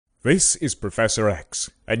This is Professor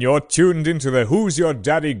X, and you're tuned into the Who's Your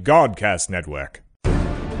Daddy Godcast network.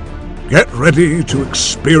 Get ready to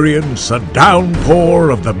experience a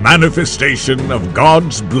downpour of the manifestation of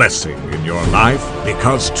God's blessing in your life,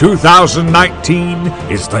 because 2019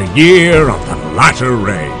 is the year of the latter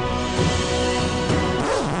rain.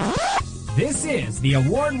 This is the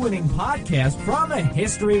award-winning podcast from the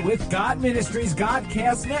History with God Ministries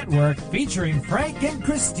Godcast Network, featuring Frank and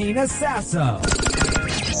Christina Sasso.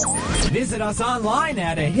 Visit us online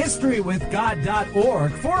at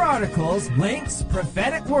ahistorywithgod.org for articles, links,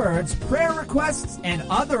 prophetic words, prayer requests, and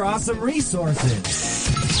other awesome resources.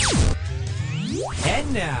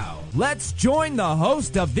 And now, let's join the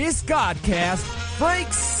host of this Godcast,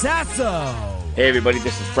 Frank Sasso. Hey everybody,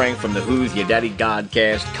 this is Frank from the Who's Your Daddy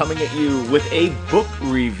Godcast, coming at you with a book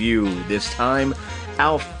review. This time,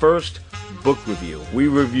 our first book review. We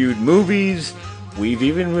reviewed movies, we've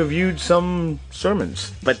even reviewed some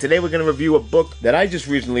sermons. But today we're going to review a book that I just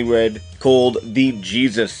recently read called The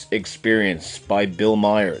Jesus Experience by Bill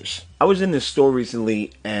Myers. I was in this store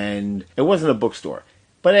recently and it wasn't a bookstore,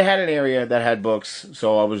 but it had an area that had books,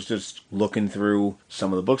 so I was just looking through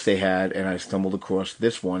some of the books they had, and I stumbled across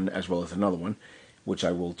this one as well as another one, which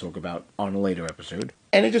I will talk about on a later episode.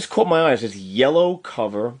 And it just caught my eyes. This yellow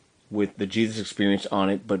cover with the Jesus Experience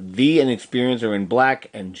on it, but V and Experience are in black,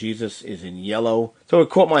 and Jesus is in yellow. So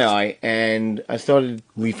it caught my eye, and I started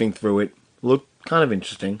leafing through it. Looked kind of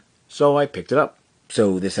interesting, so I picked it up.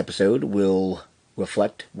 So this episode will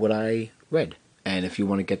reflect what I read. And if you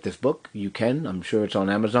want to get this book, you can. I'm sure it's on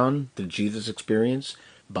Amazon, The Jesus Experience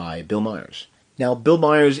by Bill Myers. Now, Bill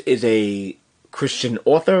Myers is a Christian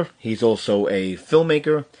author. He's also a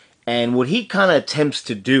filmmaker. And what he kind of attempts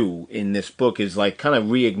to do in this book is like kind of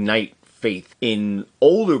reignite faith in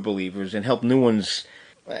older believers and help new ones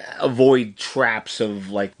avoid traps of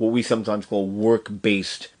like what we sometimes call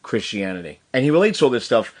work-based Christianity. And he relates all this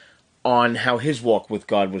stuff on how his walk with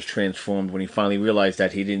God was transformed when he finally realized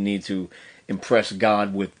that he didn't need to impress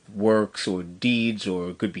God with works or deeds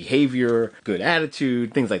or good behavior, good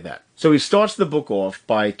attitude, things like that. So he starts the book off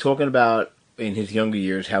by talking about, in his younger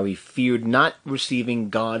years, how he feared not receiving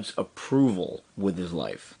God's approval with his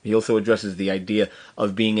life. He also addresses the idea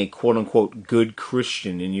of being a quote-unquote good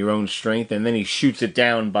Christian in your own strength, and then he shoots it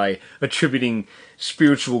down by attributing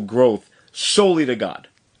spiritual growth solely to God.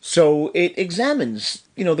 So it examines,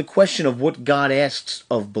 the question of what God asks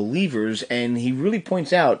of believers, and he really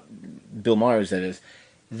points out, Bill Myers that is,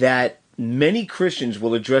 that many Christians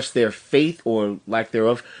will address their faith or lack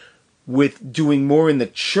thereof with doing more in the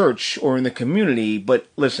church or in the community, but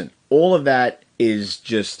listen, all of that is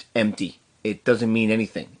just empty. It doesn't mean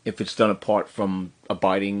anything if it's done apart from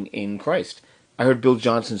abiding in Christ. I heard Bill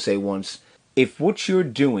Johnson say once, if what you're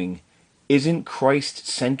doing isn't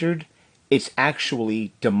Christ-centered, it's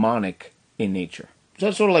actually demonic in nature. So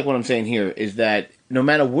that's sort of like what I'm saying here, is that no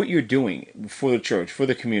matter what you're doing for the church, for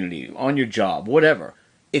the community, on your job, whatever,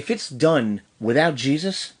 if it's done without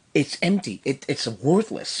Jesus, it's empty. It's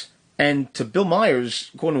worthless. And to Bill Myers,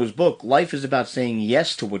 according to his book, life is about saying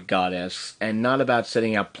yes to what God asks and not about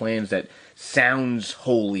setting out plans that sounds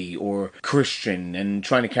holy or Christian and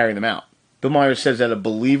trying to carry them out. Bill Myers says that a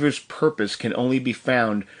believer's purpose can only be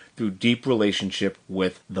found through deep relationship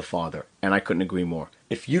with the Father. And I couldn't agree more.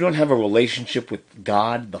 If you don't have a relationship with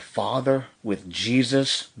God, the Father, with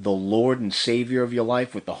Jesus, the Lord and Savior of your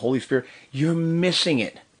life, with the Holy Spirit, you're missing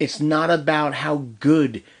it. It's not about how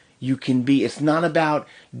good you can be. It's not about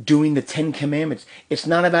doing the 10 Commandments. It's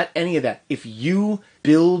not about any of that. If you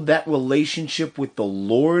build that relationship with the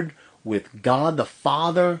Lord, with God the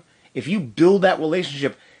Father, if you build that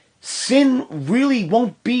relationship, sin really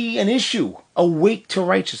won't be an issue. Awake to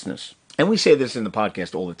righteousness. And we say this in the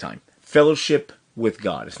podcast all the time. Fellowship with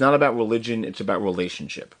God. It's not about religion, it's about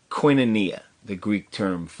relationship. Koinonia, the Greek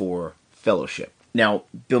term for fellowship. Now,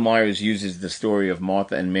 Bill Myers uses the story of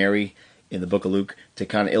Martha and Mary in the book of Luke to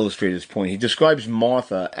kind of illustrate his point. He describes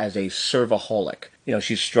Martha as a servaholic.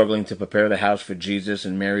 She's struggling to prepare the house for Jesus,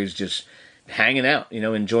 and Mary's just hanging out,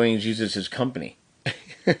 enjoying Jesus' company.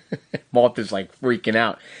 Martha's like freaking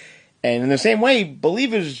out. And in the same way,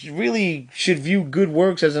 believers really should view good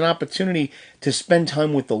works as an opportunity to spend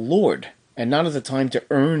time with the Lord, and not as a time to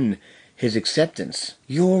earn His acceptance.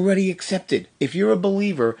 You're already accepted. If you're a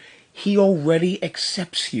believer, He already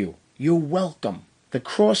accepts you. You're welcome. The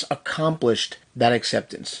cross accomplished that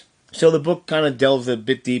acceptance. So the book kind of delves a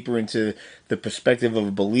bit deeper into the perspective of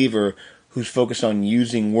a believer who's focused on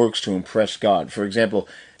using works to impress God. For example,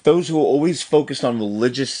 those who are always focused on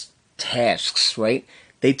religious tasks, right?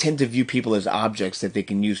 They tend to view people as objects that they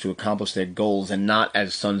can use to accomplish their goals and not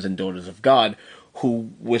as sons and daughters of God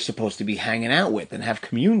who we're supposed to be hanging out with and have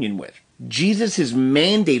communion with. Jesus'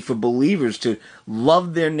 mandate for believers to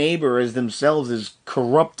love their neighbor as themselves is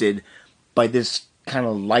corrupted by this kind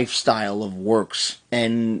of lifestyle of works.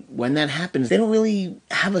 And when that happens, they don't really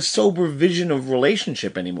have a sober vision of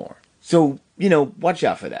relationship anymore. So, watch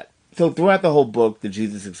out for that. So throughout the whole book, The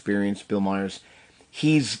Jesus Experience, Bill Myers,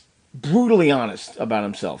 he's brutally honest about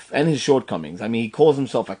himself and his shortcomings. I mean, he calls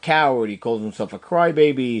himself a coward, he calls himself a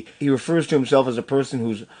crybaby, he refers to himself as a person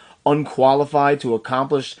who's unqualified to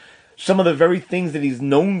accomplish some of the very things that he's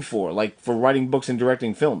known for, like for writing books and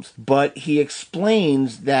directing films. But he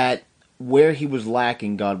explains that where he was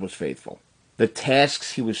lacking, God was faithful. The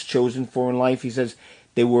tasks he was chosen for in life, he says,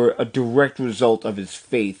 they were a direct result of his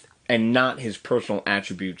faith and not his personal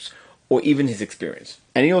attributes or even his experience.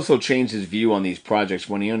 And he also changed his view on these projects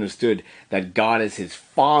when he understood that God is his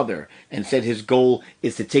father and said his goal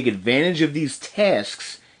is to take advantage of these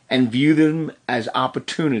tasks and view them as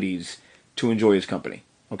opportunities to enjoy his company.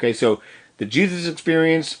 Okay, so The Jesus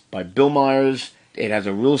Experience by Bill Myers, it has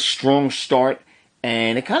a real strong start,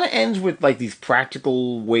 and it kind of ends with like these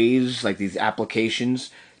practical ways, like these applications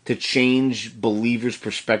to change believers'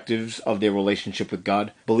 perspectives of their relationship with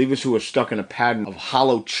God. Believers who are stuck in a pattern of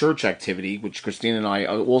hollow church activity, which Christine and I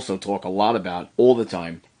also talk a lot about all the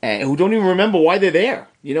time, and who don't even remember why they're there.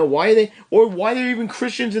 Why they're even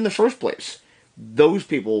Christians in the first place. Those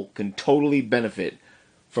people can totally benefit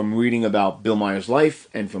from reading about Bill Myers' life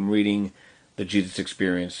and from reading The Jesus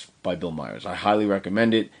Experience by Bill Myers. I highly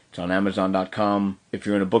recommend it. It's on Amazon.com. If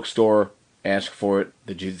you're in a bookstore, ask for it.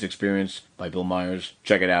 The Jesus Experience by Bill Myers.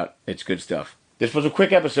 Check it out. It's good stuff. This was a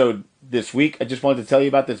quick episode this week. I just wanted to tell you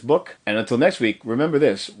about this book. And until next week, remember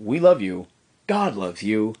this. We love you. God loves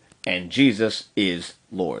you. And Jesus is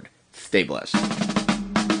Lord. Stay blessed.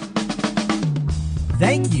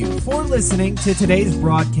 Thank you for listening to today's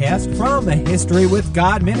broadcast from the History with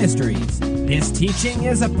God Ministries. This teaching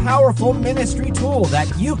is a powerful ministry tool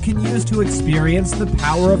that you can use to experience the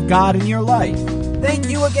power of God in your life. Thank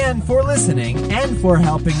you again for listening and for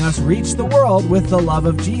helping us reach the world with the love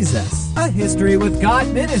of Jesus. A History with God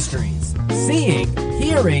Ministries. Seeing,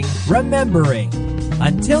 hearing, remembering.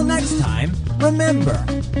 Until next time, remember,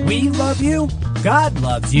 we love you, God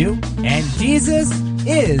loves you, and Jesus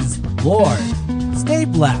is Lord. Stay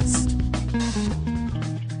blessed.